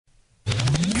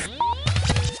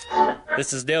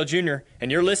This is Dale Jr.,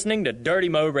 and you're listening to Dirty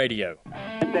Mo Radio.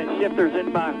 That shifter's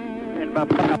in my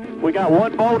pipe. We got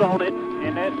one bolt on it,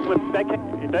 and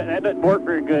that doesn't work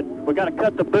very good. We got to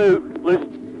cut the boot loose,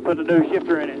 put a new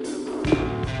shifter in it.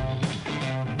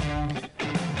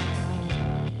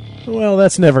 Well,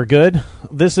 that's never good.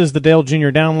 This is the Dale Jr.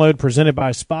 Download presented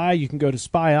by Spy. You can go to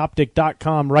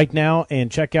spyoptic.com right now and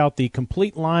check out the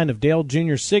complete line of Dale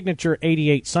Jr. Signature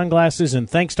 88 sunglasses. And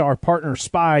thanks to our partner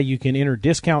Spy, you can enter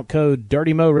discount code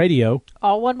DirtyMoRadio.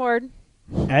 All one word.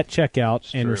 At checkout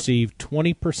and receive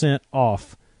 20%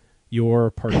 off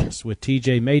your purchase. With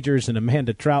TJ Majors and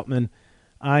Amanda Troutman,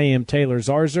 I am Taylor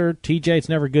Zarzer. TJ, it's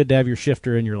never good to have your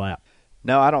shifter in your lap.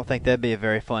 No, I don't think that'd be a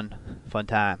very fun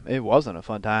time. It wasn't a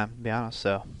fun time, to be honest.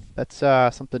 So that's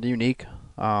something unique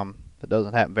that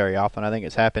doesn't happen very often. I think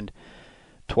it's happened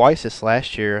twice this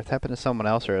last year. It happened to someone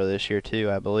else earlier this year too,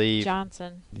 I believe.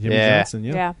 Johnson. Jimmy Johnson,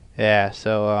 yeah. Yeah.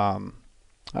 So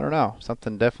I don't know.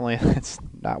 Something definitely that's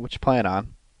not what you plan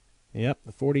on. Yep,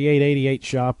 the 4888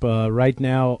 shop right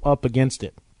now up against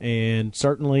it, and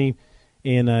certainly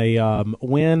in a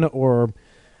win or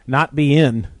not be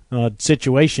in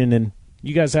situation. And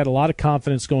you guys had a lot of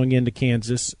confidence going into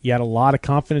Kansas. You had a lot of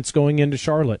confidence going into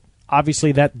Charlotte.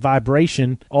 Obviously, that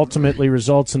vibration ultimately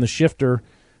results in the shifter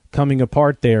coming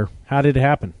apart there. How did it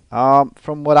happen?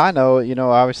 From what I know,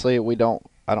 obviously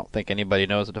I don't think anybody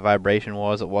knows what the vibration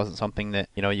was. It wasn't something that,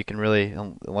 you can really,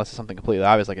 unless it's something completely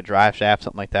obvious, like a drive shaft,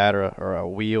 something like that, or a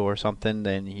wheel or something,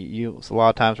 then a lot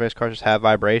of times race cars just have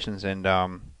vibrations, and I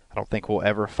don't think we'll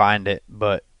ever find it.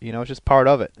 But, it's just part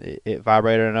of it. It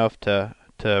vibrated enough to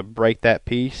break that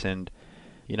piece, and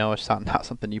it's not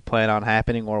something you plan on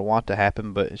happening or want to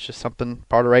happen, but it's just something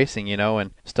part of racing,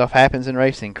 and stuff happens in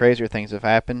racing. Crazier things have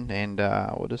happened, and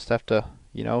we'll just have to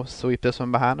sweep this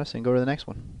one behind us and go to the next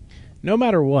one. No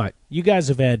matter what, you guys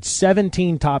have had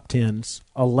 17 top 10s,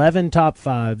 11 top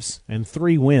 5s, and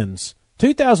 3 wins.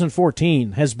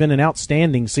 2014 has been an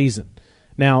outstanding season.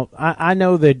 Now, I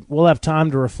know that we'll have time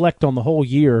to reflect on the whole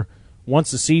year once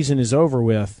the season is over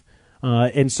with.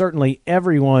 And certainly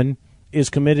everyone is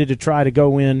committed to try to go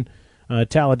win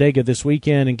Talladega this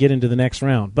weekend and get into the next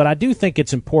round. But I do think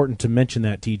it's important to mention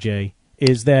that, TJ,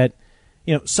 is that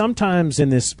sometimes in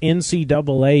this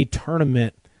NCAA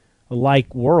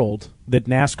tournament-like world that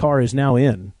NASCAR is now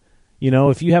in,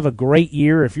 if you have a great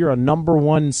year, if you're a number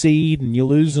 1 seed and you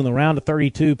lose in the round of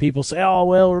 32, people say, oh,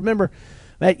 well, remember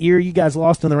that year you guys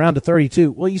lost in the round of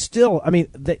 32. Well, they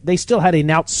still had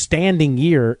an outstanding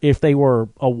year if they were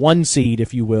a 1 seed,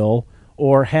 if you will,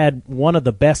 or had one of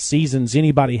the best seasons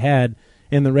anybody had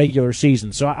in the regular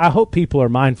season. So I hope people are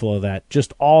mindful of that,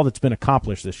 just all that's been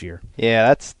accomplished this year.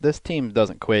 Yeah, this team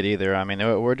doesn't quit either. I mean,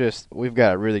 we've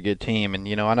got a really good team, and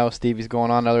I know Stevie's going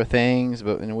on other things,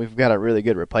 but we've got a really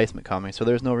good replacement coming, so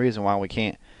there's no reason why we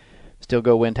can't still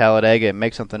go win Talladega and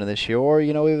make something of this year. Or,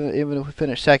 even if we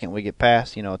finish second, we get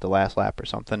past, at the last lap or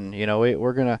something,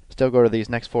 we're going to still go to these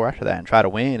next 4 after that and try to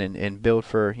win and build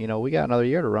for, we got another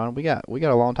year to run. We got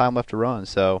a long time left to run.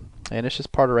 So, and it's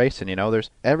just part of racing,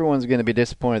 everyone's going to be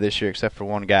disappointed this year except for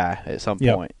one guy at some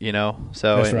point,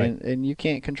 So, That's right. and you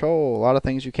can't control a lot of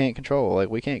things you can't control. Like,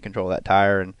 we can't control that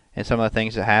tire and some of the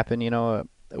things that happen,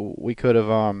 we could have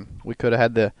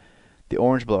had the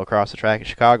orange blow across the track in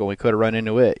Chicago. We could have run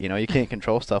into it. You can't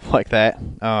control stuff like that.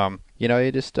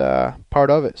 You just part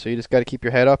of it. So you just got to keep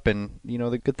your head up. And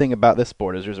the good thing about this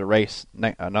sport is there's a race,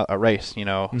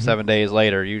 7 days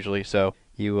later usually. So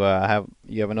you have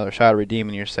another shot at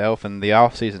redeeming yourself. And the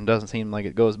off season doesn't seem like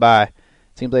it goes by. It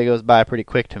seems like it goes by pretty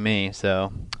quick to me.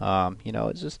 So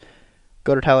it's just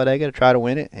go to Talladega to try to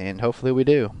win it, and hopefully we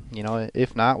do.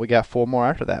 If not, we got 4 more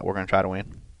after that. We're going to try to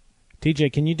win.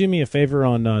 TJ, can you do me a favor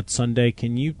on Sunday?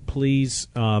 Can you please,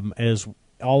 as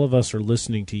all of us are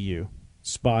listening to you,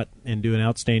 spot and do an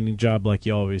outstanding job like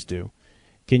you always do,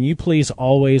 can you please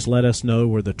always let us know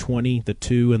where the 20, the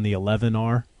 2, and the 11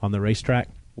 are on the racetrack?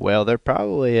 Well, they're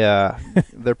probably going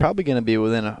to be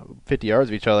within 50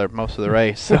 yards of each other most of the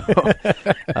race. So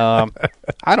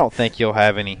I don't think you'll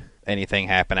have anything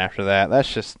happen after that.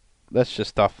 That's just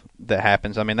stuff that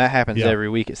happens. I mean, that happens every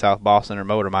week at South Boston or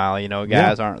Motor Mile.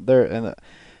 Guys aren't there, and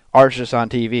ours just on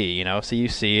TV. So you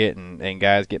see it, and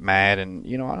guys get mad,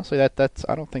 and honestly, that's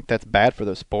I don't think that's bad for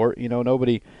the sport.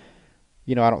 Nobody,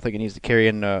 I don't think it needs to carry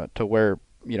into to where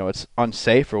it's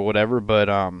unsafe or whatever. But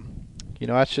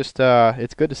that's just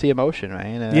it's good to see emotion,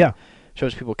 man. And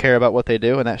shows people care about what they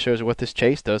do, and that shows what this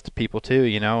chase does to people too.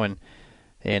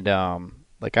 And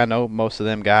like, I know most of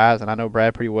them guys, and I know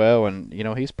Brad pretty well, and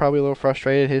he's probably a little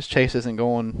frustrated. His chase isn't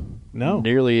going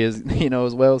nearly as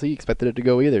as well as he expected it to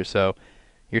go either. So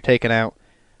you're taking out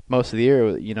most of the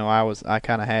year. I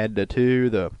kind of had the 2,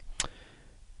 the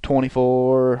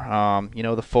 24,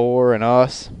 the 4 and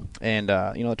us, and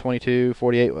the 22,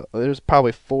 48. There's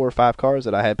probably 4 or 5 cars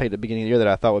that I had paid at the beginning of the year that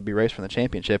I thought would be raced from the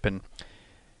championship, and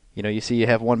you see you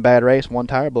have one bad race, one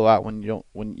tire blowout when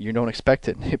you don't expect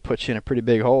it. It puts you in a pretty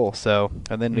big hole. So,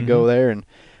 and then to go there, and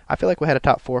I feel like we had a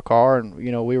top 4 car, and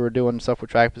we were doing stuff with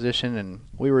track position, and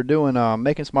we were doing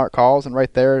making smart calls, and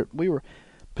right there we were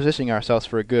positioning ourselves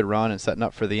for a good run and setting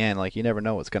up for the end. Like, you never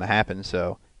know what's going to happen.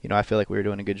 So, I feel like we were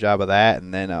doing a good job of that,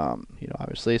 and then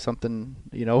obviously something,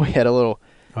 we had a little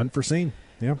unforeseen,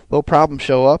 little problem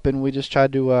show up, and we just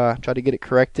tried to get it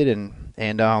corrected,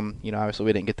 and obviously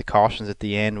we didn't get the cautions at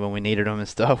the end when we needed them and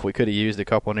stuff. We could have used a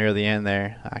couple near the end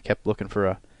there. I kept looking for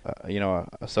a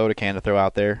soda can to throw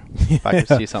out there if I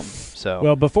could see something. So,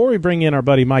 well, before we bring in our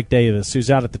buddy Mike Davis, who's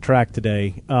out at the track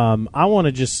today, I want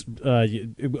to just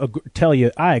tell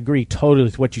you I agree totally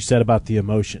with what you said about the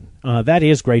emotion. That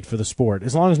is great for the sport.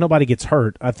 As long as nobody gets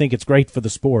hurt, I think it's great for the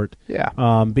sport.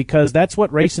 Yeah. Because that's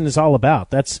what racing is all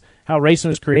about. That's how racing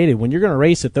was created. When you're going to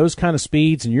race at those kind of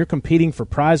speeds and you're competing for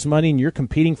prize money and you're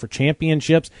competing for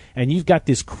championships and you've got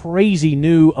this crazy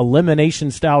new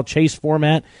elimination-style chase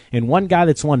format and one guy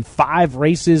that's won 5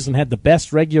 races and had the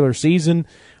best regular season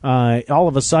all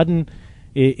of a sudden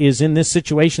is in this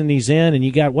situation he's in, and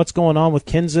you got what's going on with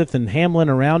Kenseth and Hamlin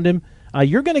around him,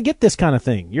 you're going to get this kind of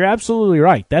thing. You're absolutely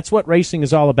right. That's what racing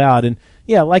is all about. And,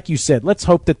 yeah, like you said, let's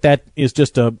hope that is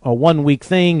just a 1-week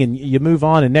thing and you move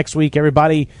on, and next week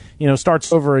everybody,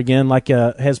 starts over again like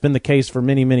has been the case for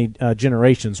many, many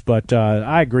generations. But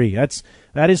I agree.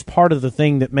 That is part of the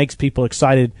thing that makes people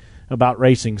excited about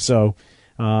racing. So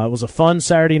it was a fun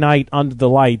Saturday night under the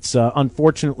lights.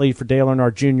 Unfortunately for Dale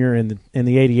Earnhardt Jr. and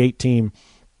the 88 team,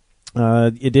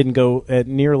 it didn't go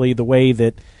nearly the way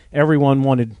that everyone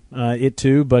wanted it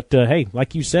to. But, hey,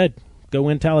 like you said, go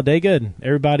win Talladega, and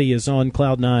everybody is on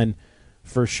cloud 9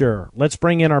 for sure. Let's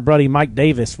bring in our buddy Mike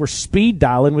Davis. We're speed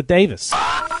dialing with Davis.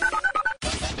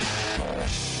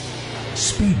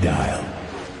 Speed dial.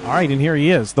 All right, and here he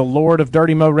is, the Lord of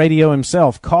Dirty Mo Radio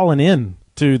himself, calling in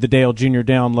to the Dale Jr.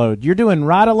 Download. You're doing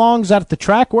ride-alongs out at the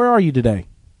track. Where are you today?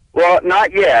 Well,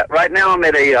 not yet. Right now I'm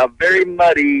at a very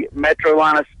muddy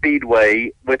Metrolina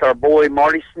Speedway with our boy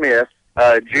Marty Smith.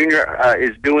 Junior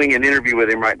is doing an interview with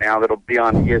him right now that'll be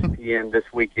on ESPN this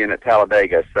weekend at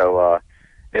Talladega, so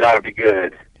it ought to be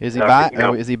good. Is he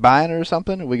buying it or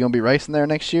something? Are we going to be racing there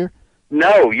next year?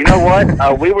 No, you know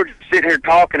what? We were sitting here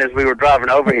talking as we were driving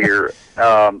over here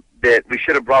that we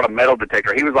should have brought a metal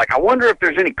detector. He was like, I wonder if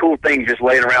there's any cool things just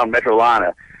laying around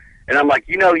Metrolina. And I'm like,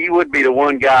 you would be the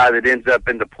one guy that ends up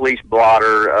in the police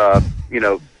blotter,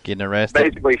 getting arrested,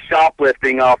 basically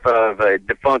shoplifting off of a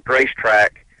defunct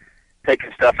racetrack,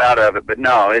 taking stuff out of it. But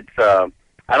no, it's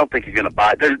I don't think he's going to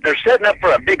buy it. They're setting up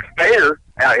for a big fair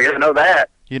out here. I know that.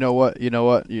 You know what?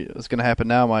 What's going to happen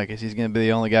now, Mike, is he's going to be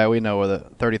the only guy we know with a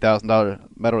 $30,000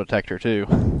 metal detector, too.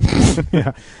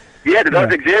 Yeah, it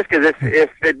does exist, because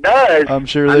if it does, I'm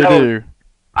sure they do.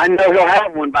 I know he'll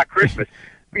have one by Christmas.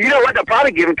 You know what? They'll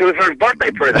probably give him to us for his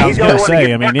birthday present. I was going to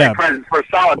say, birthday presents for a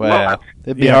solid month.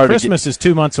 It'd be hard. Christmas is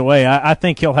 2 months away. I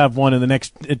think he'll have one in the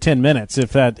next 10 minutes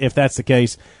if that's the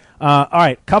case. All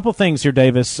right, couple things here,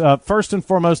 Davis. First and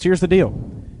foremost, here's the deal.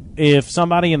 If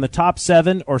somebody in the top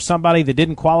 7 or somebody that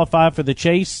didn't qualify for the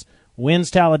chase wins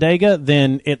Talladega,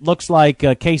 then it looks like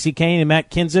Casey Kane and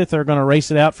Matt Kenseth are going to race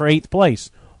it out for 8th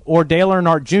place. Or Dale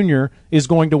Earnhardt Jr. is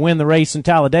going to win the race in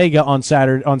Talladega on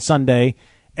Sunday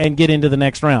and get into the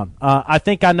next round. I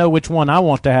think I know which one I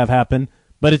want to have happen,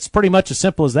 but it's pretty much as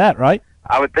simple as that, right?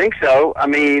 I would think so. I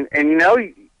mean, and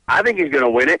I think he's going to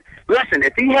win it. Listen,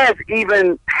 if he has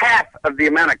even half of the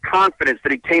amount of confidence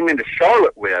that he came into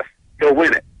Charlotte with, he'll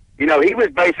win it. He was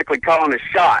basically calling a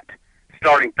shot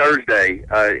starting Thursday.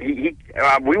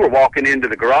 We were walking into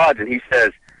the garage, and he says,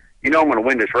 I'm going to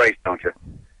win this race, don't you?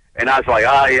 And I was like,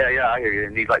 yeah, I hear you.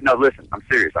 And he's like, no, listen, I'm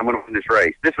serious. I'm going to win this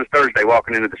race. This was Thursday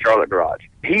walking into the Charlotte garage.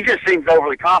 He just seems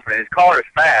overly confident. His car is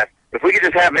fast. If we could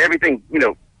just have everything,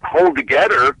 hold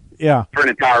together for an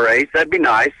entire race, that'd be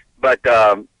nice. But,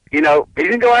 he's going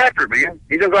to go after it, man.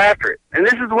 He's going to go after it. And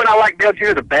this is when I like Dale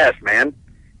Jr. the best, man.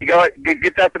 He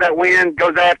gets after that win,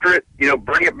 goes after it,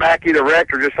 bring it back either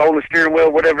wrecked or just holding the steering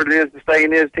wheel, whatever it is the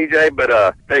saying is, TJ. But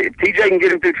if TJ can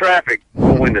get him through traffic,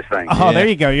 we'll win this thing. Oh, there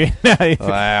you go.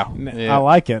 Wow. Yeah. I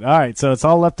like it. All right, so it's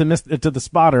all up to the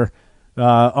spotter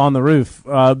on the roof.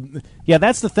 Yeah,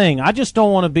 that's the thing. I just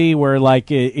don't want to be where, like,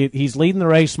 he's leading the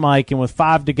race, Mike, and with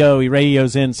 5 to go, he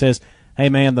radios in and says, hey,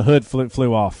 man, the hood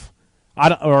flew off.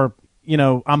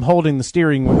 I'm holding the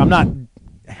steering wheel.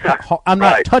 I'm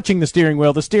not touching the steering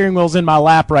wheel. The steering wheel's in my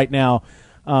lap right now.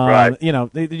 Right.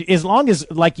 As long as,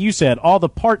 like you said, all the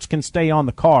parts can stay on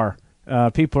the car,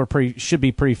 people should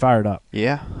be pretty fired up.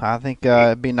 Yeah, I think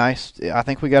it'd be nice. I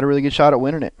think we got a really good shot at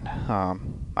winning it.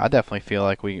 I definitely feel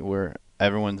like we're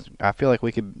ones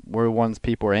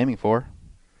people are aiming for.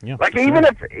 Yeah, like even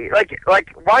if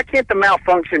why can't the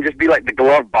malfunction just be like the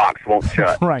glove box won't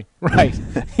shut? right. Or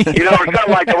something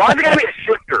like that. Why is it got to be a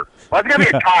shifter? Why is it got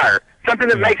to be a tire? Something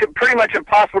that makes it pretty much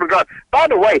impossible to drive. By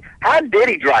the way, how did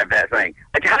he drive that thing?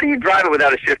 Like, how do you drive it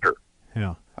without a shifter?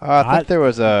 Yeah, I think there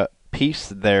was a piece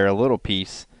there, a little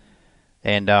piece,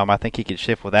 and I think he could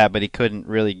shift with that, but he couldn't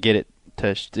really get it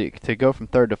to go from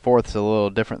third to fourth. Is a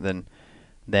little different than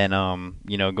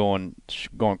going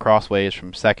crossways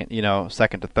from second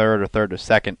to third or third to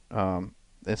second,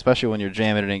 especially when you're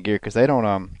jamming it in gear, because they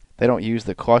don't use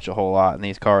the clutch a whole lot in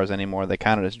these cars anymore. They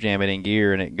kind of just jam it in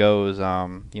gear and it goes.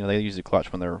 They use the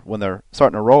clutch when they're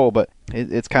starting to roll, but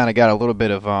it's kind of got a little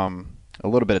bit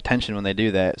of tension when they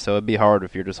do that. So it'd be hard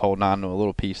if you're just holding on to a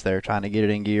little piece there trying to get it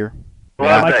in gear.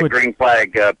 Well, that's that green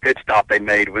flag pit stop they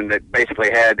made when they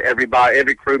basically had every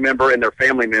crew member and their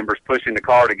family members pushing the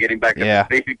car to get him back up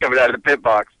to speed coming out of the pit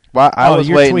box. Well, I was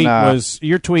waiting.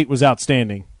 Your tweet was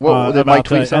outstanding. Did Mike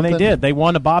tweet something? And they did. They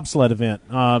won a bobsled event.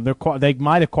 They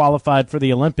might have qualified for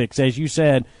the Olympics, as you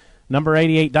said. Number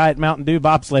 88 Diet Mountain Dew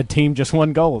bobsled team just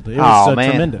won gold. It was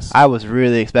tremendous. I was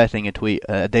really expecting a tweet,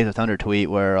 a Days of Thunder tweet,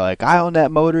 where like, I own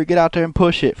that motor, get out there and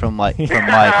push it from Mike.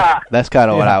 That's kind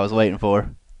of what I was waiting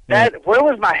for. Where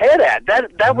was my head at?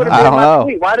 That would have been my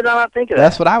tweet. Why did I not think of that?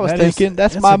 That's what I was thinking.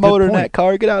 That's my motor in that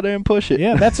car. Get out there and push it.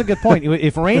 Yeah, that's a good point.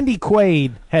 If Randy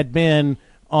Quaid had been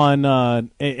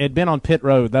on pit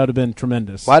road, that would have been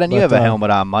tremendous. Why didn't you have a helmet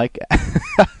on, Mike?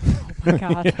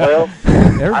 God. Well,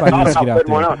 everybody needs to get out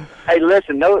there. Hey,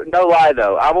 listen, no lie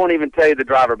though. I won't even tell you the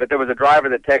driver, but there was a driver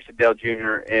that texted Dale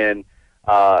Jr. and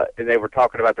they were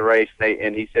talking about the race.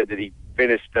 And he said that he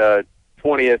finished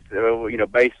 20th.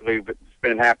 Basically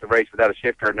spending half the race without a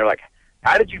shifter. And they're like,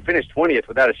 "How did you finish 20th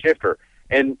without a shifter?"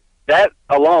 And that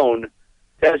alone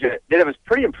tells you that it was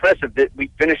pretty impressive that we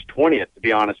finished 20th. To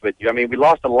be honest with you, I mean, we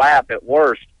lost a lap at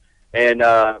worst, and.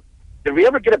 Did we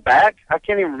ever get it back? I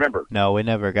can't even remember. No, we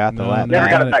never got the lap. Never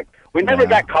got it back. We never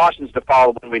got cautions to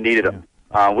follow when we needed them.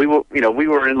 We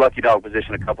were in lucky dog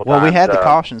position a couple times. Well, we had the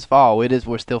cautions fall.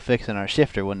 We're still fixing our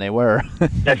shifter when they were.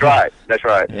 That's right.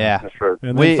 Yeah, that's true.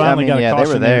 And they finally got a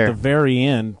caution at the very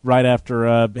end, right after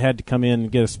had to come in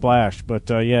and get a splash. But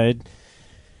it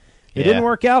didn't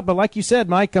work out. But like you said,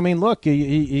 Mike, I mean, look,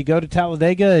 you go to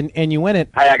Talladega and you win it.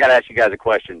 Hey, I got to ask you guys a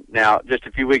question. Now, just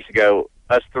a few weeks ago,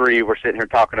 us three were sitting here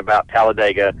talking about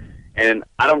Talladega, and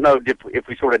I don't know if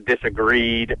we sort of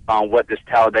disagreed on what this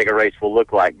Talladega race will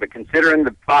look like, but considering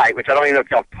the fight, which I don't even know if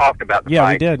y'all talked about the fight.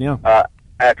 Yeah, we did, yeah.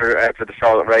 After the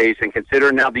Charlotte race, and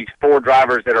considering now these four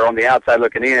drivers that are on the outside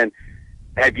looking in,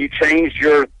 have you changed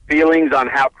your feelings on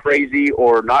how crazy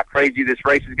or not crazy this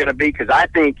race is going to be? Because I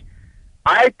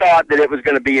thought that it was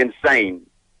going to be insane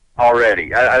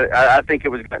already. I think it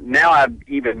was. Now I'm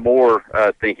even more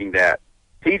thinking that.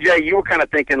 TJ, you were kind of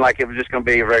thinking like it was just going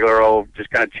to be a regular old, just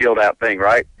kind of chilled out thing,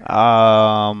 right?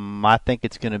 I think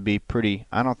it's going to be pretty.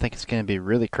 I don't think it's going to be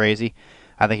really crazy.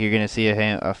 I think you're going to see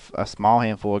a small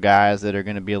handful of guys that are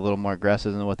going to be a little more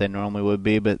aggressive than what they normally would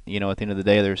be. But at the end of the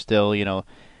day, there's still you're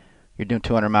doing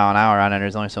 200 mile an hour on it.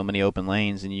 There's only so many open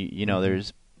lanes, and you're not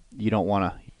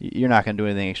going to do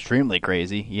anything extremely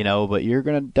crazy, But you're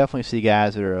going to definitely see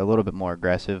guys that are a little bit more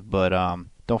aggressive, but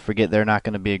don't forget they're not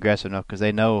going to be aggressive enough because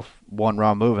they know if one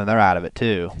wrong move and they're out of it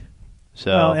too.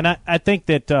 So, well, and I think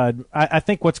that I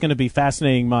think what's going to be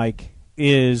fascinating, Mike,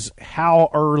 is how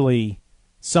early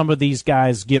some of these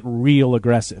guys get real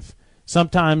aggressive.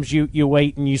 Sometimes you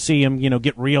wait and you see them,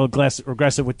 get real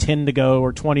aggressive with 10 to go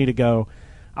or 20 to go.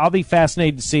 I'll be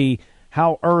fascinated to see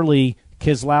how early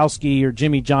Keselowski or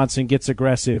Jimmy Johnson gets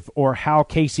aggressive, or how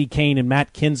Casey Kane and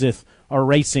Matt Kenseth are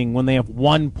racing when they have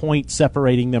 1 point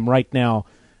separating them right now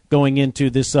going into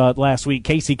this last week.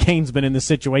 Casey Kane's been in this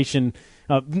situation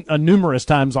numerous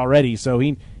times already, so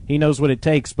he knows what it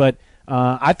takes. But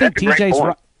I think TJ's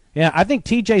right. Yeah, I think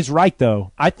TJ's right,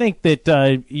 though. I think that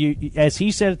as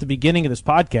he said at the beginning of this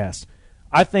podcast,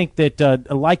 I think that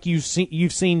like you've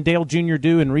seen Dale Jr.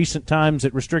 do in recent times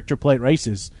at restrictor plate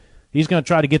races, he's going to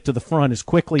try to get to the front as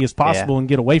quickly as possible and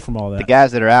get away from all that. The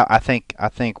guys that are out, I think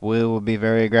will be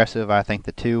very aggressive. I think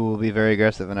the 2 will be very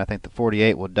aggressive, and I think the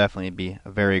 48 will definitely be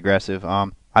very aggressive. I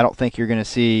don't think you're going to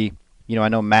see, I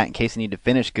know Matt and Casey need to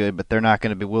finish good, but they're not going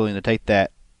to be willing to take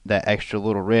that extra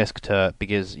little risk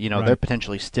because right. They're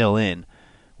potentially still in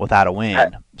without a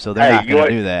win, so they're not going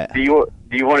to do that. Do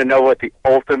you want to know what the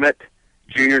ultimate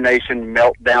Junior Nation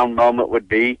meltdown moment would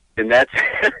be? And that's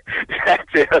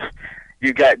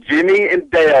You got Jimmy and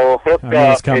Dale hooked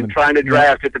up and trying to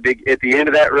draft at the end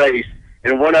of that race,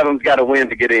 and one of them's got to win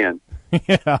to get in.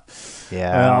 Yeah.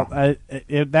 Yeah. Well,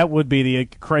 that would be the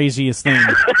craziest thing.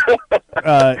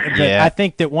 I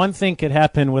think that one thing could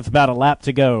happen with about a lap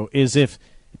to go is if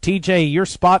TJ, you're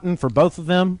spotting for both of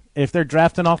them if they're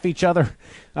drafting off each other.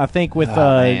 I think with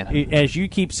as you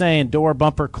keep saying, door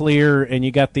bumper clear, and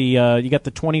you got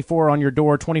the 24 on your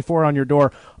door, 24 on your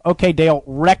door. Okay, Dale,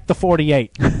 wreck the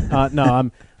 48.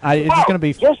 No, it's going to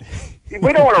be.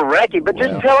 We don't want to wreck him, but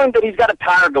just tell him that he's got a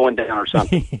tire going down or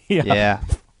something. Yeah.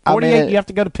 48, you have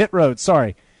to go to pit road.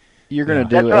 Sorry. You're gonna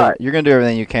do right. You're gonna do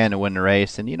everything you can to win the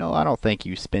race, and I don't think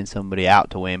you spin somebody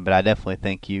out to win, but I definitely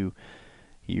think you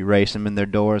race them in their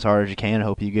door as hard as you can.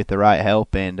 Hope you get the right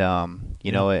help, and and at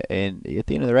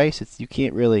the end of the race, you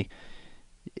can't really,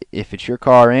 if it's your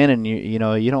car in, and you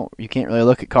can't really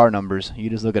look at car numbers. You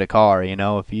just look at a car.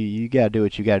 If you gotta do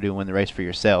what you gotta do and win the race for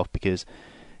yourself, because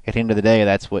at the end of the day,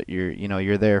 that's what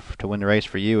you're there to win the race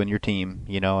for you and your team,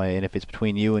 and if it's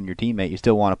between you and your teammate, you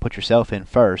still want to put yourself in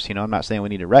first. I'm not saying we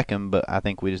need to wreck them, but I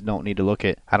think we just don't need to look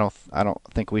at, I don't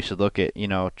think we should look at,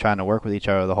 trying to work with each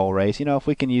other the whole race. If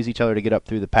we can use each other to get up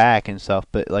through the pack and stuff,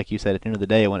 but like you said, at the end of the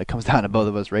day, when it comes down to both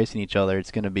of us racing each other,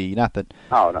 it's going to be not that.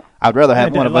 Oh, no. I'd rather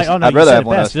have one of us. I'd rather have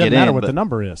one of us get in. It doesn't matter what but, the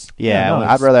number is. Yeah,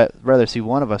 I'd rather see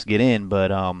one of us get in, but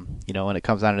when it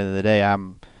comes down to the day,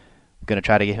 I'm going to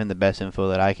try to give him the best info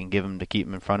that I can give him to keep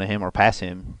him in front of him or pass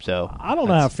him. So I don't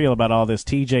know how I feel about all this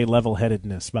TJ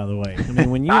level-headedness, by the way. I mean,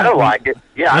 when you I don't like it.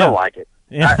 Yeah, I don't like it.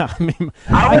 Yeah, I mean,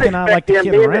 I would like expect to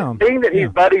kid around. Being that he's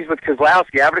buddies with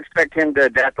Keselowski, I would expect him to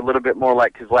adapt a little bit more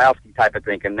like Keselowski type of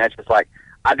thinking. That's just like,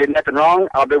 I did nothing wrong,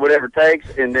 I'll do whatever it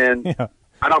takes, and then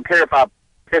I don't care if I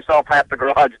piss off half the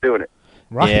garage doing it.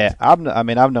 Right. Yeah, I've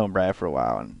known Brad for a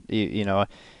while, and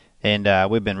and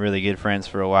we've been really good friends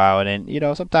for a while.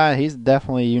 And sometimes he's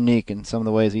definitely unique in some of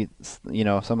the ways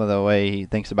some of the way he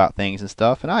thinks about things and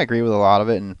stuff. And I agree with a lot of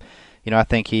it. And I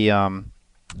think he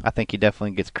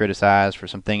definitely gets criticized for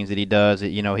some things that he does.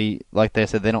 He, like they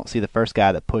said, they don't see the first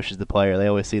guy that pushes the player. They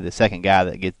always see the second guy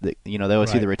that gets they always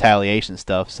see the retaliation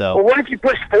stuff. So, well, what if you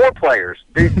push 4 players?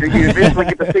 Do you eventually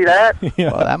get to see that?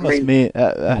 Well, that must mean.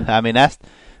 That's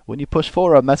when you push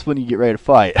 4 of them. That's when you get ready to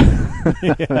fight.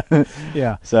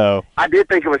 Yeah. So I did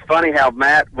think it was funny how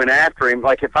Matt went after him.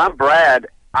 Like, if I'm Brad,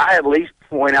 I at least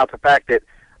point out the fact that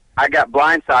I got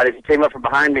blindsided. He came up from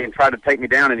behind me and tried to take me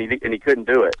down, and he couldn't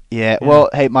do it. Yeah.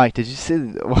 Well, hey, Mike, did you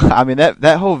see? I mean,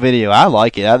 that whole video, I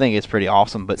like it. I think it's pretty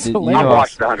awesome. But I've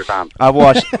watched it 100 times. I've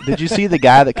watched. Did you see the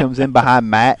guy that comes in behind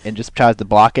Matt and just tries to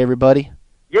block everybody?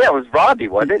 Yeah, it was Rodney,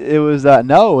 wasn't it? It was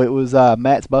no, it was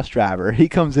Matt's bus driver. He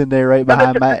comes in there right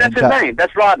behind Matt. That's his name.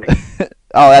 That's Rodney.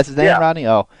 Oh, that's his name, Yeah. Rodney?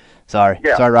 Oh, sorry.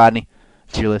 Yeah. Sorry, Rodney,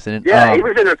 if you're listening. Yeah, he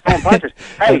was in there throwing punches.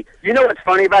 Hey, you know what's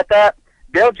funny about that?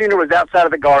 Dale Jr. was outside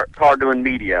of the car doing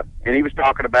media, and he was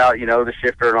talking about, the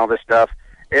shifter and all this stuff.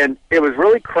 And it was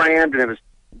really crammed, and it was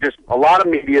just a lot of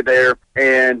media there.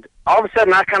 And all of a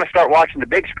sudden, I kind of start watching the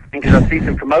big screen because I see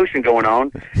some commotion going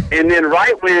on. And then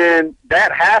right when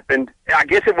that happened, I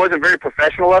guess it wasn't very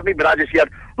professional of me, but I just yelled,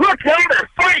 "Look, they're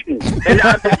fighting!" And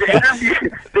the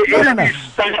interview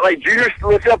started, like, Junior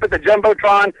looks up at the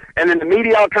Jumbotron, and then the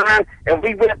media all turned around, and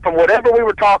we went from whatever we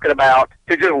were talking about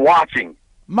to just watching.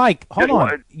 Mike, hold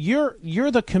on.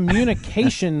 You're the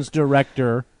communications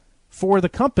director for the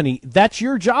company. That's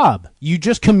your job. You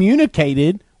just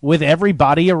communicated with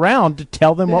everybody around to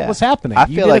tell them what was happening. I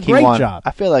you feel did like a great job.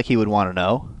 I feel like he would want to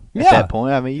know at that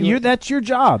point. I mean, that's your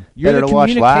job. You're the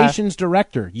communications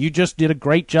director. You just did a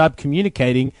great job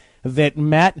communicating that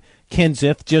Matt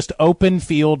Kenseth just open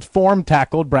field form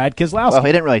tackled Brad Keselowski. Well,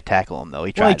 he didn't really tackle him, though.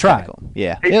 He tried to tackle him.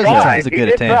 Yeah, it was a good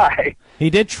attempt. He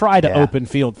did try to open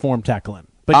field form tackle him.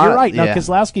 But you're right. No,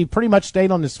 Keselowski pretty much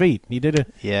stayed on his feet. He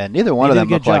did neither one of them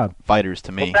looked like fighters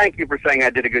to me. Well, thank you for saying I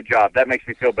did a good job. That makes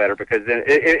me feel better because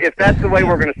if that's the way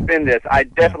we're going to spin this, I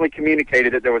definitely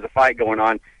communicated that there was a fight going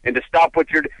on, and to stop what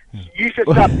you should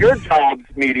stop your jobs,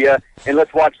 media, and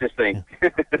let's watch this thing.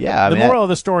 Yeah. The moral of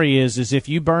the story is if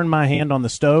you burn my hand on the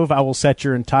stove, I will set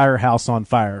your entire house on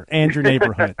fire and your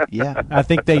neighborhood. Yeah. I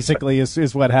think basically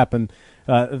is what happened.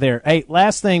 There. Hey,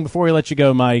 last thing before we let you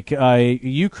go, Mike.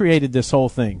 You created this whole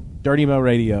thing, Dirty Mo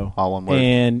Radio. All one word.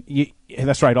 And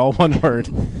that's right, all one word.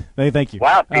 Thank you.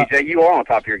 Wow, PJ, you are on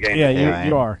top of your game. Yeah,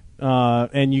 you are.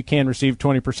 And you can receive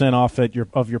 20% off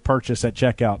of your purchase at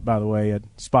checkout, by the way, at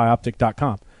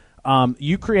spyoptic.com.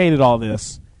 You created all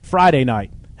this Friday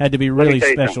night. Had to be really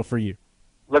special for you.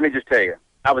 Let me just tell you,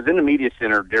 I was in the media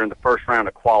center during the first round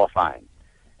of qualifying,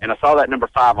 and I saw that number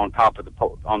 5 on top of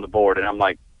on the board, and I'm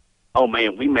like, oh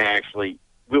man, we may actually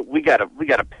we got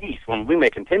a piece when we may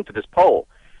contend for this pole.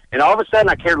 And all of a sudden,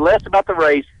 I cared less about the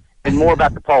race and more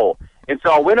about the pole. And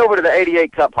so I went over to the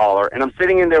 88 Cup hauler, and I'm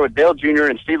sitting in there with Dale Jr.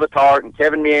 and Steve Letarte and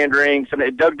Kevin Meandering,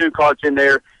 Doug Ducart's in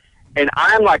there, and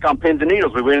I'm like on pins and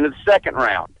needles. We went into the second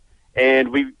round, and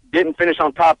we didn't finish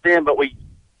on top 10, but we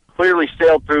clearly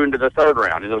sailed through into the third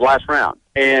round, into the last round.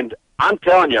 And I'm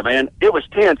telling you, man, it was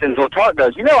tense. And Letarte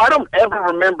goes, I don't ever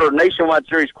remember Nationwide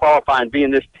Series qualifying being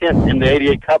this tense in the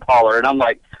 88 Cup hauler. And I'm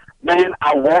like, man,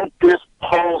 I want this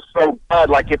pole so bad.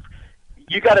 Like, if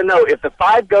you got to know, if the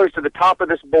 5 goes to the top of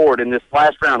this board in this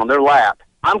last round on their lap,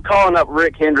 I'm calling up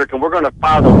Rick Hendrick, and we're going to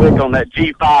fire the wick on that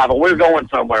G5, and we're going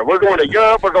somewhere. We're going to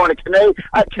Europe. We're going to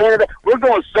Canada. We're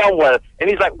going somewhere. And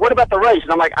he's like, what about the race?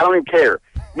 And I'm like, I don't even care.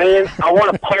 Man, I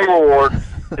want a pole award,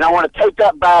 and I want to take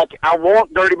that back. I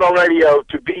want Dirty Mo Radio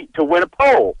to win a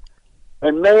pole.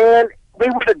 And, man, we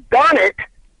would have done it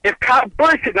if Kyle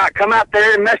Busch had not come out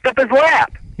there and messed up his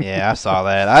lap. Yeah, I saw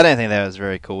that. I didn't think that was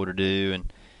very cool to do,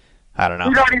 and I don't know.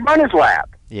 He'd already run his lap.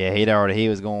 Yeah, he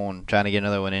was trying to get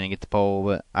another one in and get the pole,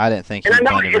 but I didn't think he and was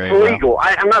I know playing it very it's legal. well.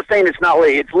 I'm not saying it's not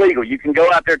legal. It's legal. You can go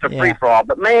out there to free-for-all.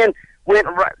 But, man, went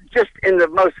just in the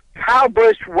most Kyle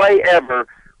Busch way ever,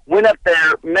 went up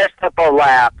there, messed up our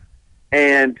lap,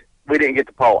 and we didn't get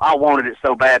the pole. I wanted it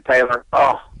so bad, Taylor.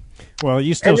 Oh. Well,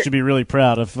 you still should be really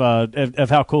proud of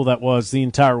how cool that was the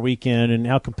entire weekend and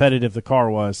how competitive the car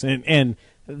was. And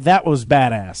that was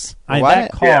badass.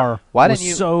 That car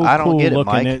was so cool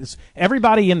looking.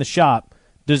 Everybody in the shop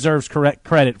deserves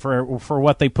credit for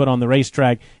what they put on the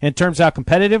racetrack in terms of how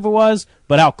competitive it was,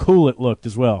 but how cool it looked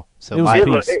as well. So,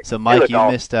 Mike,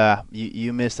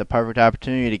 you missed a perfect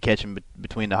opportunity to catch him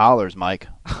between the hollers, Mike.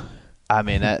 I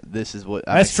mean, this is what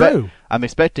that's true. I'm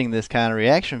expecting this kind of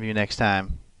reaction from you next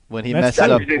time when he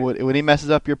messes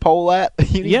up your pole lap.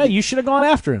 You should have gone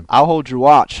after him. I'll hold your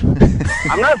watch.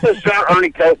 I'm not so sure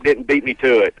Ernie Cope didn't beat me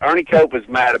to it. Ernie Cope was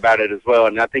mad about it as well,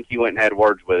 and I think he went and had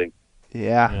words with him.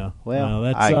 Yeah. Well,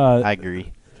 I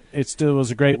agree. It still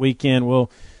was a great weekend. Well,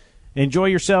 enjoy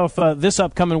yourself this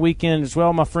upcoming weekend as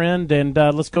well, my friend, and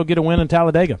let's go get a win in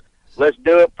Talladega. Let's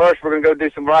do it. First, we're going to go do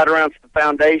some ride-arounds at the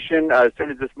foundation as soon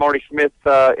as this Marty Smith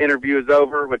interview is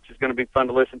over, which is going to be fun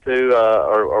to listen to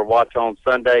or watch on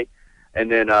Sunday.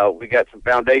 And then we got some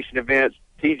foundation events.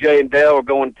 TJ and Dale are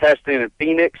going testing in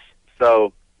Phoenix,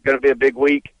 so going to be a big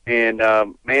week. And,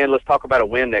 man, let's talk about a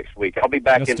win next week. I'll be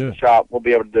back in the shop. We'll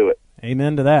be able to do it.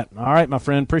 Amen to that. All right, my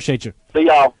friend. Appreciate you. See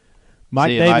y'all. Mike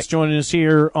Davis joining us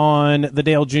here on the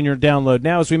Dale Jr. Download.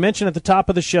 Now, as we mentioned at the top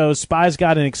of the show, Spy's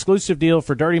got an exclusive deal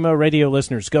for Dirty Mo Radio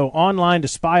listeners. Go online to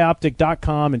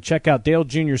spyoptic.com and check out Dale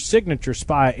Jr.'s signature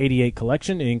Spy 88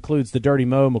 collection. It includes the Dirty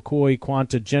Mo, McCoy,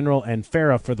 Quanta, General, and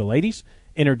Farrah for the ladies.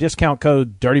 Enter discount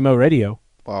code Dirty Mo Radio.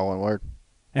 Wow, one word.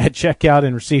 At checkout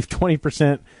and receive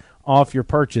 20% off your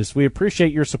purchase. We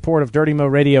appreciate your support of Dirty Mo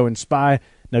Radio and Spy.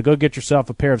 Now go get yourself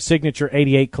a pair of signature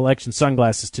 88 collection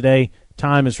sunglasses today.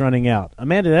 Time is running out.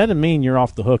 Amanda, that doesn't mean you're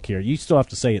off the hook here. You still have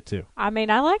to say it, too. I mean,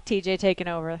 I like TJ taking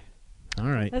over. All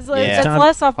right. It's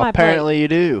less off my plate. Apparently you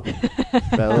do.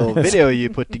 That little video you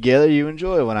put together, you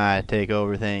enjoy when I take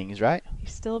over things, right? You're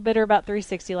still bitter about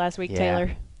 360 last week,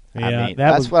 Taylor. Yeah, I mean,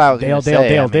 that's what I was going to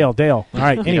say. Dale. All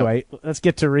right, anyway, let's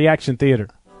get to Reaction Theater.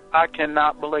 I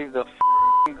cannot believe the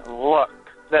luck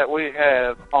that we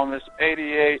have on this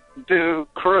 88 Do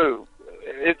crew.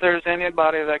 If there's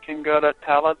anybody that can go to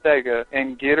Talladega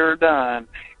and get her done,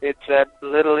 it's that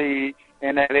Little E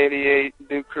and that 88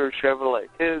 Do Crew Chevrolet.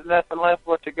 There's nothing left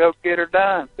but to go get her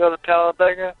done. Go to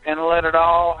Talladega and let it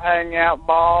all hang out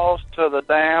balls to the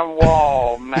damn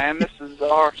wall. Man, this is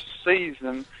our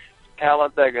season,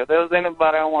 Talladega. If there's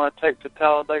anybody I want to take to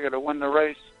Talladega to win the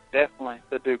race, definitely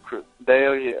the Do Crew.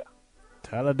 Dale, yeah.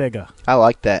 Talladega. I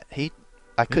like that.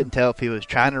 I couldn't tell if he was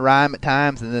trying to rhyme at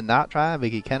times and then not trying, but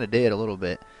he kind of did a little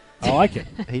bit. I like it.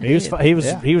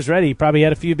 He was ready. He probably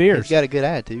had a few beers. He's got a good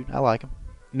attitude. I like him.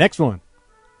 Next one.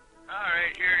 All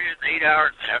right, here it is, 8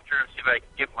 hours after. See if I can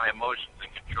get my emotions in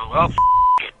control. Oh,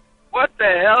 it. What the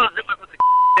hell is it with the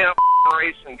damn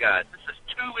racing guys? This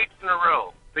is 2 weeks in a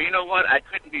row. But you know what? I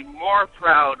couldn't be more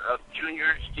proud of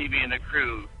Junior, Stevie, and the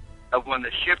crew of when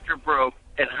the shifter broke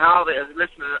and how they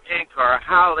listened to the tank car,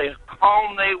 how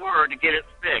calm they were to get it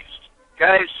fixed.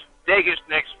 Guys, Vegas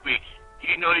next week.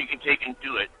 You know you can take and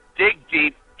do it. Dig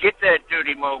deep, get that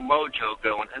Dirty Mo mojo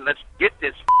going, and let's get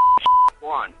this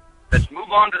won. Let's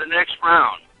move on to the next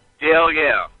round. Dale,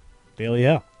 yeah. Dale,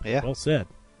 yeah. Yeah. Well said.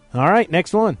 All right,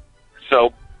 next one.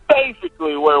 So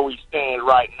basically where we stand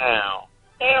right now,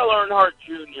 Dale Earnhardt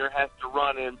Jr. has to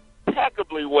run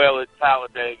impeccably well at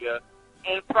Talladega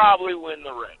and probably win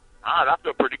the race. All right, I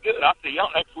feel pretty good. I'll see y'all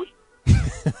next week.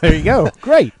 There you go.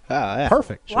 Great. Oh, yeah.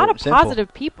 Perfect. A lot of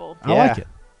positive people. I like it.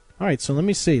 All right, so let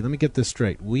me see. Let me get this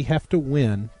straight. We have to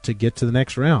win to get to the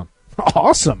next round.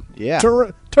 Awesome. Yeah.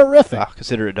 Terrific. I'll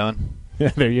consider it done.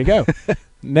 There you go.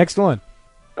 Next one.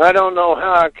 I don't know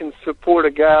how I can support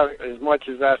a guy as much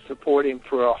as I support him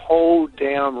for a whole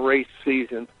damn race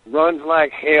season. Runs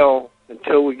like hell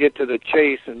until we get to the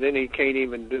chase, and then he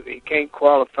can't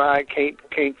qualify,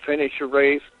 can't finish a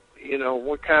race. You know,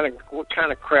 what kind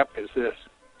of crap is this?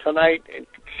 Tonight in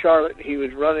Charlotte, he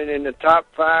was running in the top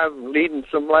 5, leading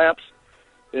some laps.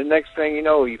 The next thing you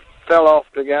know, he fell off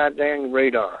the goddamn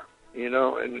radar. You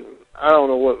know, and I don't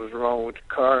know what was wrong with the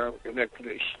car.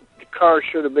 The car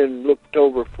should have been looked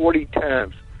over 40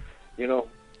 times. You know,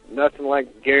 nothing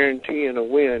like guaranteeing a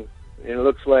win. And it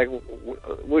looks like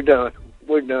we're done.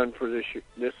 We're done for this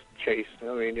chase.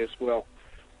 I mean,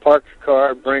 park the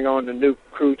car, bring on the new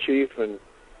crew chief, and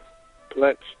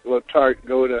let Letarte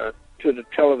go to the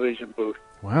television booth.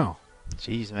 Wow.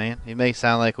 Jeez, man. It may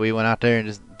sound like we went out there and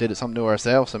just did something to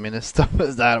ourselves. I mean, this stuff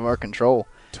is out of our control.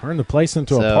 Turned the place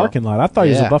into a parking lot. I thought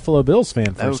he was a Buffalo Bills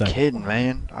fan for a second. No kidding,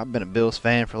 man. I've been a Bills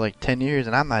fan for like 10 years,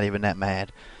 and I'm not even that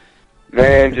mad.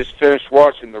 Man, just finished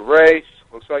watching the race.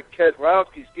 Looks like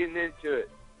Keselowski's getting into it.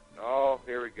 Oh,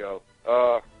 here we go.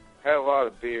 Had a lot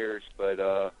of beers, but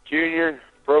Junior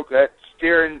broke that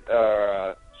steering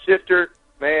shifter.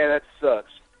 Man, that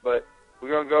sucks. But we're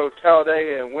going to go to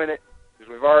Talladega and win it because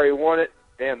we've already won it.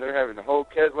 Damn, they're having the whole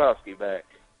Keselowski back.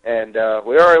 And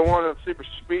we already won a super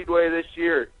speedway this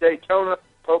year at Daytona.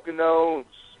 Pocono,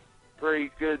 pretty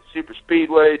good super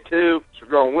speedway, too. So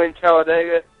we're going to win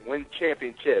Talladega and win the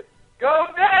championship. Go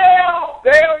Dale!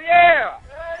 Dale, yeah!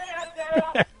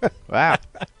 Wow.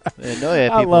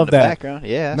 I love that. Background.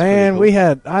 Yeah, man,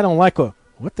 cool. I don't like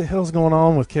what the hell's going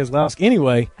on with Keselowski?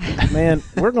 Anyway, man,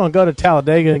 we're going to go to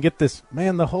Talladega and get this.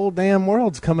 Man, the whole damn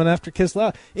world's coming after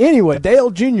Keselowski. Anyway,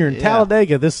 Dale Jr. in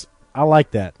Talladega, I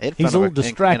like that. He's a little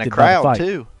distracted in a crowd, by the fight.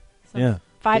 too. Yeah.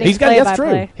 Fighting He's got, play that's by true.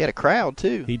 play. He had a crowd,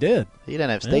 too. He did. He didn't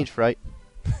have stage fright.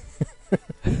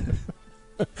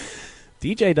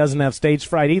 DJ doesn't have stage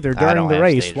fright either during the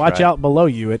race. Watch out below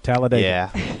you at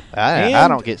Talladega. Yeah. I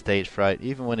don't get stage fright,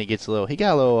 even when he gets a little. He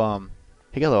got a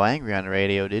little angry on the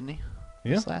radio, didn't he?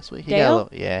 Yeah. This last week. Dale?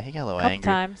 He got a little Couple angry.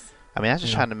 times. I mean, I was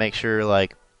just trying to make sure,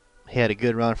 like, he had a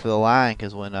good run for the line,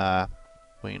 because when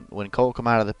Cole come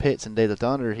out of the pits and did the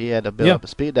Thunder, he had to build up the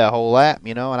speed that whole lap,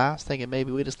 you know, and I was thinking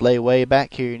maybe we just lay way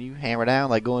back here and you hammer down,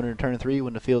 like going into turn 3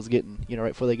 when the field's getting,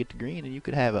 right before they get to green, and you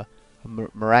could have a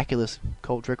miraculous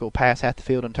Cole Trickle pass half the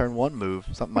field and turn 1 move,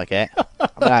 something like that. I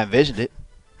mean, I envisioned it,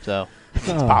 so it's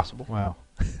possible. Wow.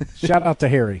 Shout out to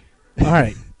Harry. All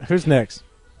right, who's next?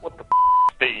 What the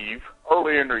Steve?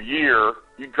 Early in the year,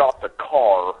 you dropped a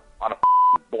car on a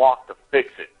block to fix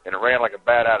it, and it ran like a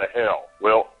bat out of hell.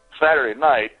 Well, Saturday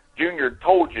night, Junior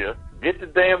told you, get the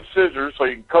damn scissors so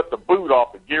you can cut the boot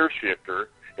off the gear shifter,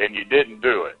 and you didn't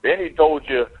do it. Then he told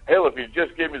you, hell, if you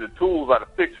just give me the tools, I'd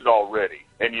have fixed it already,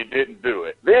 and you didn't do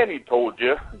it. Then he told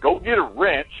you, go get a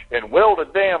wrench and weld a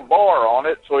damn bar on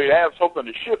it so you'd have something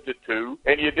to shift it to,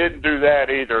 and you didn't do that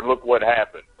either, and look what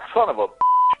happened. Son of a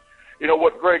You know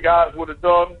what Greg Eyes would have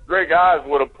done? Greg Eyes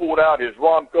would have pulled out his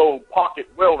Ronco pocket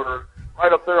welder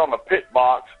right up there on the pit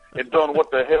box and done what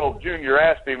the hell Junior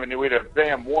asked him, and we'd have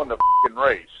damn won the f***ing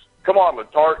race. Come on,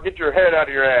 Letarte, get your head out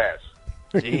of your ass.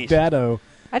 Jeez. Dado.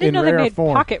 I didn't know they made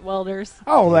form. pocket welders.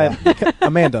 Oh, that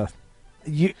Amanda,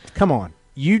 you come on.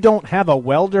 You don't have a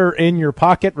welder in your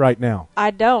pocket right now.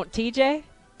 I don't. TJ?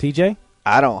 TJ?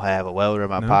 I don't have a welder in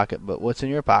my pocket, but what's in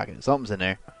your pocket? Something's in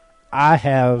there. I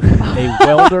have a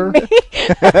welder.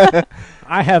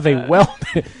 I have a welder.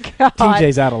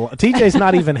 TJ's out of line. TJ's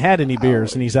not even had any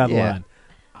beers, and he's out of line.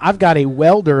 I've got a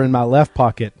welder in my left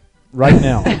pocket right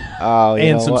now.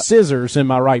 And some scissors in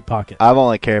my right pocket. I've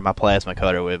only carried my plasma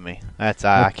cutter with me. That's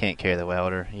I can't carry the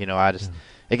welder. You know,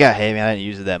 it got heavy. I didn't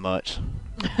use it that much.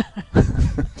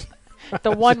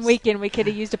 The one weekend we could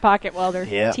have used a pocket welder.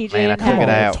 Yeah, TJ man, I and took it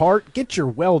out. Tart, get your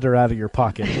welder out of your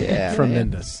pocket. Yeah,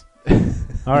 tremendous.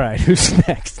 All right, who's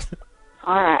next?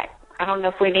 All right. I don't know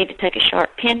if we need to take a sharp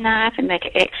penknife and make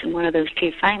an X in one of those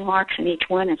 2 fang marks in each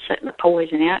one and set the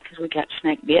poison out because we got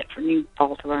snake bit for no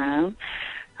fault of our own.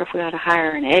 Or if we ought to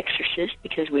hire an exorcist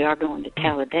because we are going to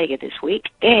Talladega this week.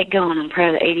 Daggone, I'm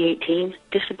proud of the 88 team.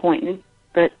 Disappointing.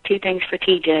 But 2 things for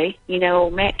TJ. You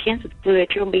know, Matt Kenseth flew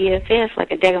at your BFS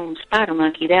like a daggone spider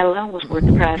monkey. That alone was worth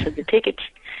the price of the tickets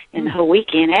and the whole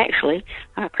weekend, actually.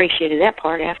 I appreciated that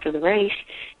part after the race.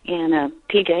 And,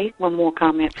 TJ, one more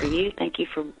comment for you. Thank you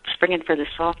for springing for the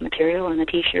soft material on the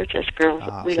T-shirts. Us girls,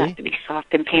 we like to be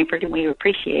soft and pampered, and we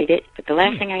appreciate it. But the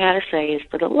last thing I got to say is,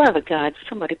 for the love of God,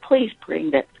 somebody please bring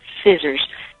the scissors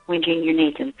when Junior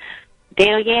needs them.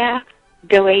 Dale, yeah?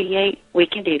 Go 88. We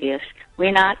can do this.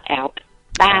 We're not out.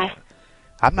 Bye.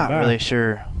 I'm not really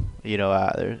sure. You know,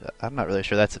 I'm not really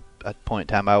sure that's a point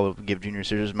in time I would give Junior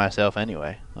scissors myself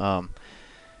anyway.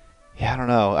 Yeah, I don't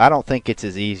know. I don't think it's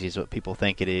as easy as what people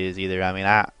think it is either. I mean,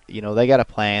 they got a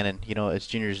plan, and it's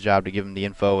Junior's job to give them the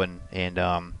info, and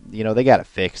they got it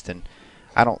fixed. And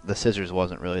the scissors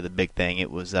wasn't really the big thing.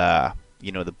 It was the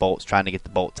bolts, trying to get the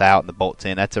bolts out and the bolts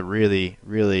in. That's a really,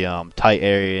 really tight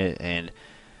area, and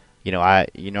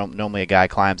normally a guy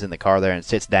climbs in the car there and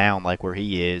sits down like where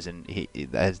he is, and he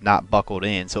has not buckled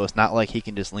in, so it's not like he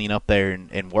can just lean up there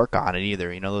and work on it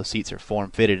either. Those seats are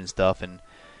form fitted and stuff, and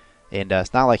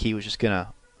it's not like he was just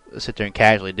gonna sit there and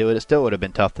casually do it. It still would have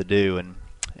been tough to do, and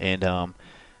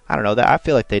I don't know. I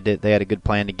feel like they had a good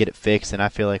plan to get it fixed, and I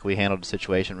feel like we handled the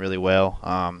situation really well.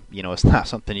 It's not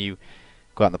something you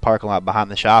go out in the parking lot behind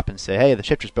the shop and say, hey, the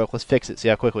shifter's broke, let's fix it, see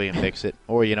how quickly we can fix it.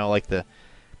 Or like the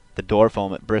door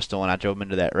foam at Bristol, and I drove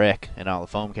into that wreck, and all the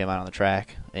foam came out on the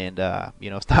track. And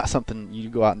it's not something you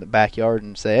go out in the backyard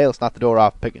and say, hey, let's knock the door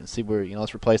off, pick it, and see where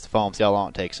let's replace the foam, see how long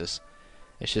it takes us.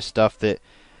 It's just stuff that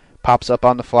pops up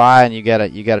on the fly, and you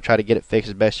gotta try to get it fixed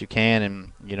as best you can.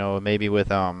 And maybe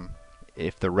with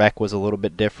if the wreck was a little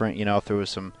bit different, if there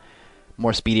was some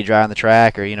more speedy dry on the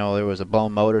track, or there was a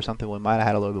blown motor or something, we might have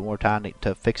had a little bit more time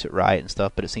to fix it right and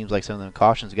stuff. But it seems like some of the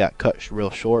cautions got cut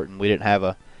real short, and we didn't have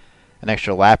an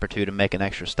extra lap or two to make an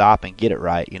extra stop and get it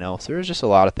right. So there's just a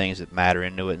lot of things that matter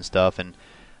into it and stuff. And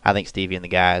I think Stevie and the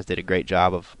guys did a great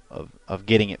job of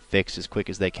getting it fixed as quick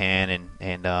as they can,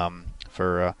 and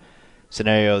for a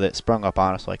scenario that sprung up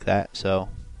on us like that. So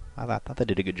I thought they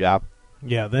did a good job.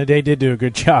 Yeah, they did do a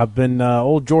good job. And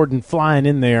old Jordan flying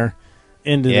in there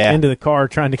into the car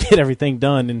trying to get everything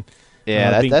done, and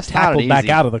being that's tackled not back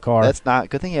out of the car. That's not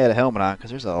good thing he had a helmet on, because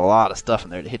there's a lot of stuff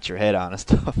in there to hit your head on and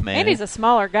stuff, man. And he's a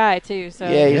smaller guy too, so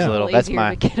yeah, he's it's a little. A That's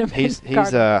my.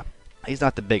 He's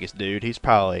not the biggest dude. He's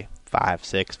probably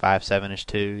 5'6", 5'7"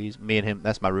 too. He's me and him.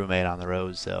 That's my roommate on the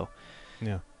road. So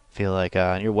yeah, feel like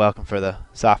you're welcome for the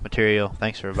soft material.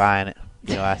 Thanks for buying it.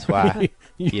 That's why.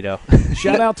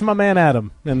 Shout out to my man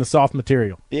Adam and the soft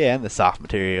material. Yeah, and the soft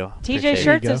material. TJ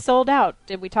shirts have sold out.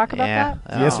 Did we talk about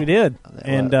that? Yes, we did.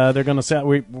 And they're going to sell.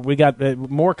 We got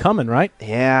more coming, right?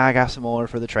 Yeah, I got some more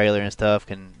for the trailer and stuff.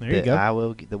 And there you go. I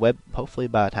will the web. Hopefully,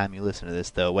 by the time you listen to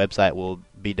this, the website will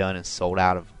be done and sold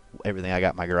out of everything I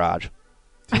got in my garage.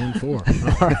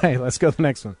 10-4. All right, let's go to the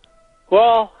next one.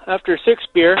 Well, after 6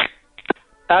 beer,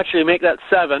 actually make that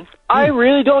 7. I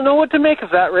really don't know what to make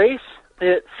of that race.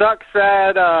 It sucks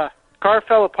that car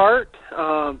fell apart.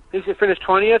 At least it finished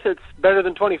 20th. It's better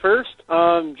than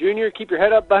 21st. Junior, keep your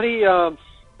head up, buddy.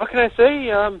 What can I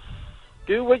say?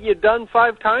 Do what you've done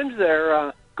 5 times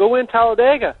there. Go win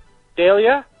Talladega.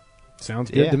 Dahlia?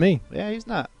 Sounds good to me. Yeah, he's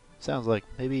not. Sounds like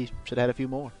maybe he should have had a few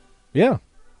more. Yeah.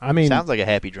 I mean, sounds like a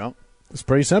happy drunk. It's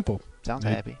pretty simple. Sounds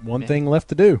happy. One thing left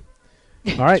to do.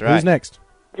 All right, who's next?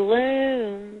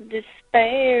 Gloom,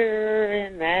 despair,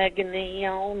 and agony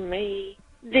on me.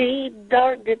 Deep,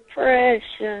 dark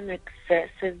depression,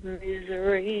 excessive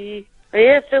misery.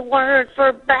 If it weren't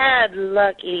for bad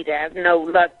luck, he'd have no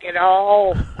luck at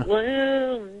all.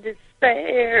 Gloom,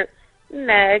 despair,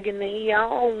 and agony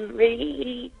on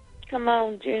me. Come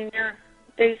on, Junior.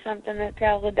 Do something at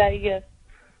Talladega.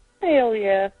 Hell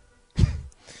yeah.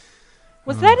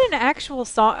 Was that an actual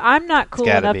song? I'm not cool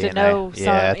enough to know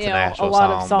a lot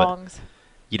of songs.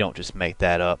 You don't just make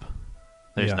that up.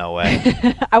 There's no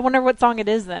way. I wonder what song it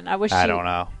is then. I don't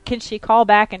know. Can she call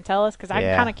back and tell us? Because I'm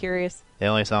kind of curious. The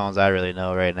only songs I really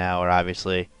know right now are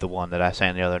obviously the one that I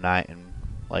sang the other night, and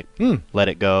Let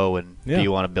It Go, and Do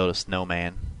You Want to Build a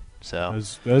Snowman? So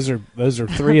those are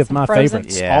 3 of my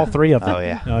favorites. Yeah. All 3 of them. Oh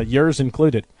yeah. Yours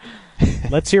included.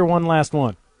 Let's hear one last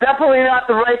one. Definitely not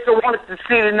the race I wanted to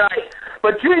see tonight.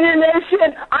 But Junior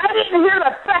Nation, I didn't hear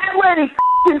the fat lady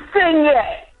sing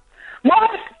yet.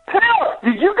 Mike, Taylor,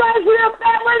 did you guys hear the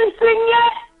fat lady sing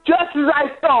yet? Just as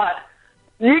I thought.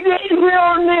 You didn't hear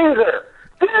her neither.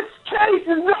 This chase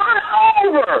is not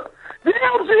over.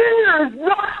 Dale Jr. is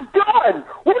not done.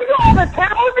 We're going to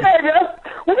Talladega.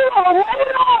 We're going to lay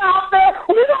it all out there.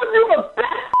 We're going to do the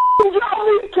best job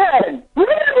we can. We're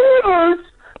going to lose.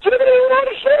 Junior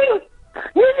Nation,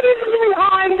 you need to be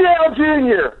behind Dale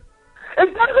Jr. It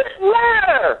doesn't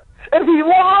matter if he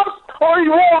lost or he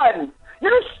won.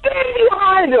 You're standing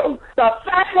behind him. The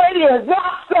fat lady has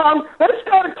not sung. Let's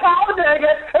go to Talladega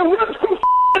and whip some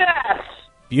ass.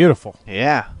 Beautiful.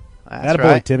 Yeah. That's Attaboy,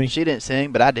 right. Timmy. She didn't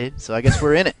sing, but I did, so I guess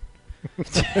we're in it.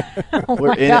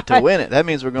 We're in it to win it. That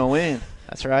means we're going to win.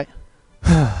 That's right.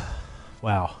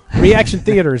 Wow. Reaction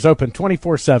Theater is open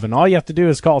 24/7. All you have to do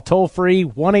is call toll-free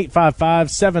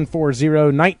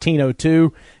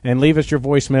 1-855-740-1902 and leave us your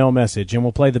voicemail message, and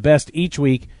we'll play the best each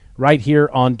week right here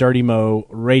on Dirty Mo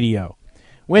Radio.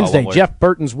 Wednesday, Jeff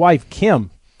Burton's wife,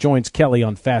 Kim, joins Kelly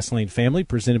on Fastlane Family,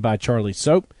 presented by Charlie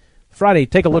Soap. Friday,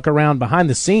 take a look around behind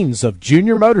the scenes of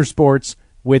Junior Motorsports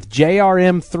with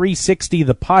JRM 360,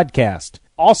 the podcast.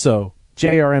 Also,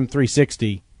 JRM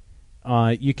 360,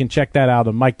 you can check that out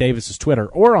on Mike Davis's Twitter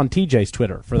or on TJ's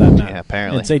Twitter, for that matter. Yeah,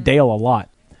 apparently. And say Dale a lot.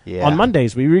 Yeah. On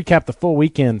Mondays, we recap the full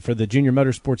weekend for the Junior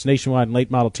Motorsports Nationwide and Late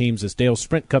Model teams as Dale's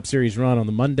Sprint Cup Series run on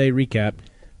the Monday recap,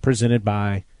 presented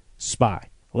by Spy.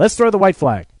 Let's throw the white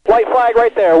flag. White flag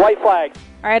right there, white flag.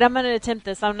 All right, I'm going to attempt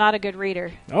this. I'm not a good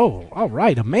reader. Oh, all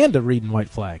right. Amanda reading white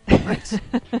flag. Nice.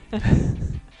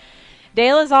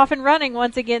 Dale is off and running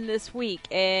once again this week,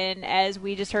 and as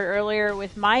we just heard earlier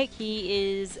with Mike,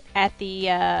 he is at the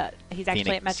he's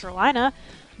actually at Metrolina,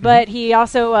 but he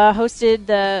also hosted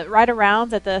the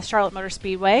ride-arounds at the Charlotte Motor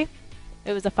Speedway.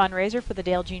 It was a fundraiser for the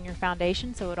Dale Jr.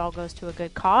 Foundation, so it all goes to a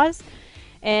good cause.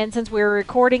 And since we're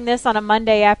recording this on a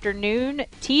Monday afternoon,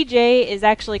 TJ is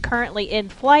actually currently in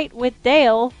flight with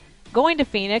Dale, going to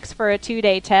Phoenix for a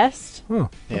 2-day test. I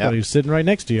thought he was sitting right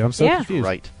next to you. I'm so confused.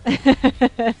 Right.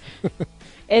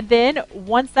 And then,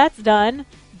 once that's done,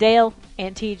 Dale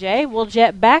and TJ will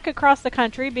jet back across the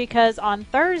country because on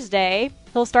Thursday,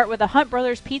 he'll start with a Hunt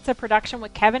Brothers Pizza production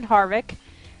with Kevin Harvick,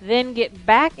 then get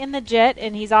back in the jet,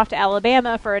 and he's off to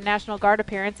Alabama for a National Guard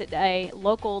appearance at a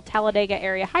local Talladega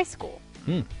area high school.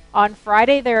 On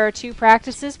Friday, there are 2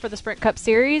 practices for the Sprint Cup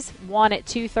Series, one at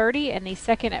 2:30 and the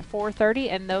second at 4:30,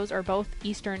 and those are both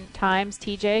Eastern times,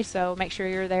 TJ, so make sure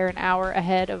you're there an hour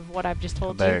ahead of what I've just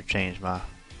told you. I better change my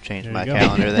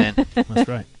calendar then. That's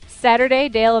right. Saturday,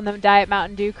 Dale and the Diet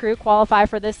Mountain Dew crew qualify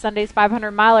for this Sunday's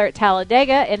 500-miler at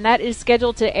Talladega, and that is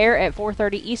scheduled to air at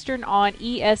 4:30 Eastern on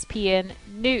ESPN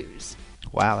News.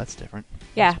 Wow, that's different.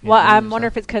 Yeah, well, I'm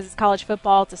wondering if it's because it's college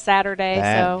football. It's a Saturday,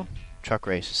 so... Truck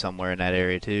races somewhere in that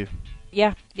area too.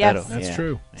 Yeah, yes. That's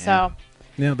true. Yeah. So,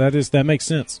 yeah, that makes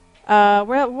sense.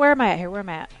 where am I at here? Where am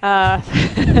I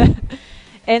at?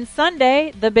 And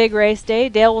Sunday, the big race day,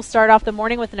 Dale will start off the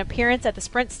morning with an appearance at the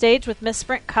Sprint Stage with Miss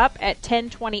Sprint Cup at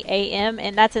 10:20 a.m.,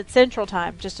 and that's at Central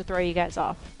Time, just to throw you guys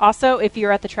off. Also, if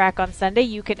you're at the track on Sunday,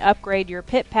 you can upgrade your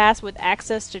pit pass with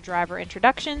access to driver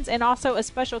introductions and also a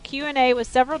special Q&A with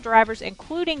several drivers,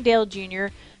 including Dale Jr.,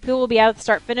 who will be out at the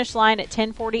start-finish line at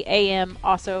 10:40 a.m.,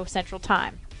 also Central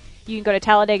Time. You can go to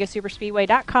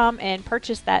TalladegaSuperspeedway.com and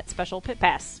purchase that special pit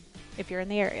pass if you're in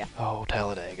the area. Oh,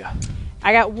 Talladega.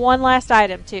 I got one last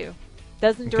item, too.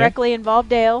 Doesn't directly involve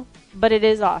Dale, but it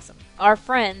is awesome. Our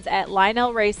friends at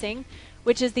Lionel Racing,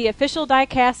 which is the official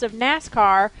diecast of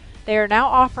NASCAR, they are now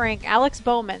offering Alex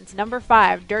Bowman's number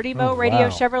 5 Dirty Mo Radio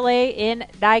Chevrolet in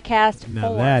diecast Now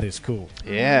form. that is cool.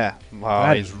 Yeah. Wow,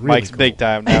 That is really Mike's cool. big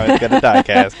time now. He's got a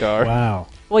diecast car. Wow.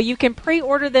 Well, you can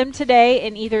pre-order them today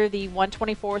in either the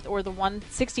 124th or the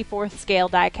 164th scale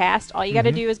diecast. All you got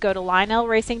to do is go to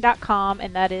LionelRacing.com,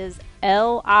 and that is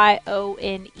LIONEL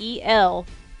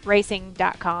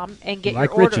racing.com, and get Like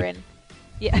your order Richie. in.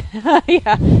 Yeah,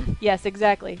 yeah, yes,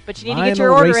 exactly. But you need to get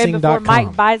your order in before LionelRacing.com.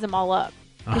 Mike buys them all up.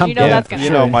 'Cause I'm you know that's going to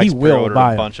You know Mike's He will pre-ordered buy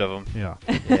a 'em. bunch of them. Yeah.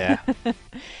 Yeah.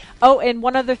 Oh, and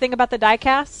one other thing about the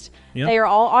diecast. Yep. They are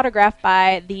all autographed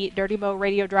by the Dirty Mo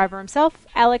radio driver himself,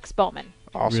 Alex Bowman.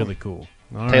 Awesome. Really cool.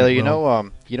 All Taylor, right,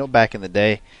 you know, back in the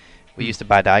day, we used to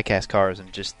buy diecast cars and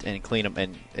clean them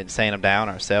and sand them down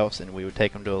ourselves, and we would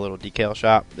take them to a little decal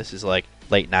shop. This is like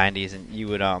late '90s, and you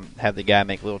would have the guy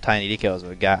make little tiny decals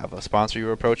of a sponsor you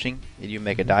were approaching, and you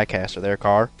make a diecast of their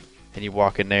car, and you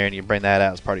walk in there and you bring that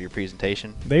out as part of your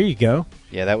presentation. There you go.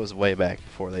 Yeah, that was way back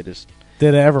before they just.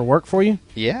 Did it ever work for you?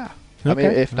 Yeah. Okay. I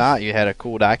mean, if not, you had a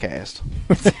cool diecast.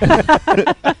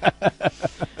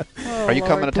 Are you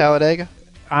coming to Talladega?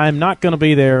 I'm not going to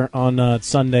be there on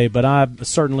Sunday, but I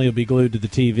certainly will be glued to the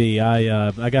TV.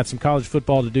 I got some college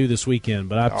football to do this weekend,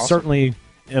 but I certainly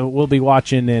will be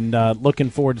watching and looking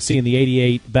forward to seeing the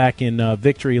 88 back in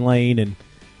victory lane. And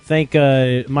thank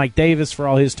Mike Davis for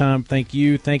all his time. Thank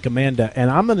you. Thank Amanda.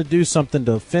 And I'm going to do something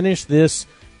to finish this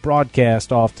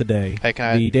broadcast off today. Hey,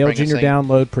 can I the Dale bring Jr. us in?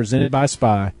 Download presented by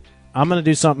Spy. I'm going to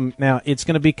do something now. It's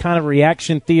going to be kind of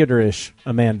reaction theater-ish,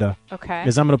 Amanda. Okay.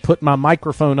 Is I'm going to put my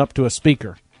microphone up to a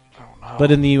speaker. Oh, no. But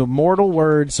in the immortal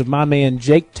words of my man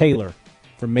Jake Taylor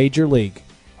from Major League.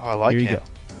 Oh, I like Here you him. go.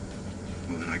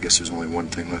 Well, then I guess there's only one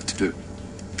thing left to do.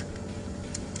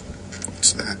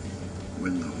 What's that?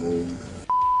 Win the whole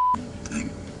thing.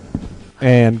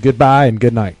 And goodbye and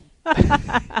good night.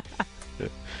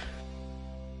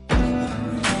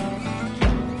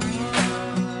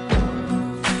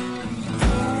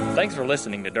 Thanks for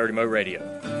listening to Dirty Mo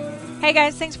Radio. Hey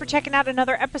guys, thanks for checking out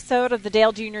another episode of the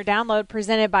Dale Jr. Download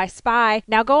presented by Spy.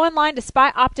 Now go online to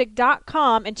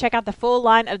spyoptic.com and check out the full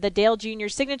line of the Dale Jr.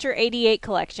 Signature 88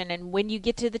 collection. And when you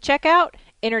get to the checkout,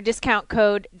 enter discount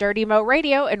code Dirty Mo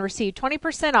Radio and receive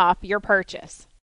 20% off your purchase.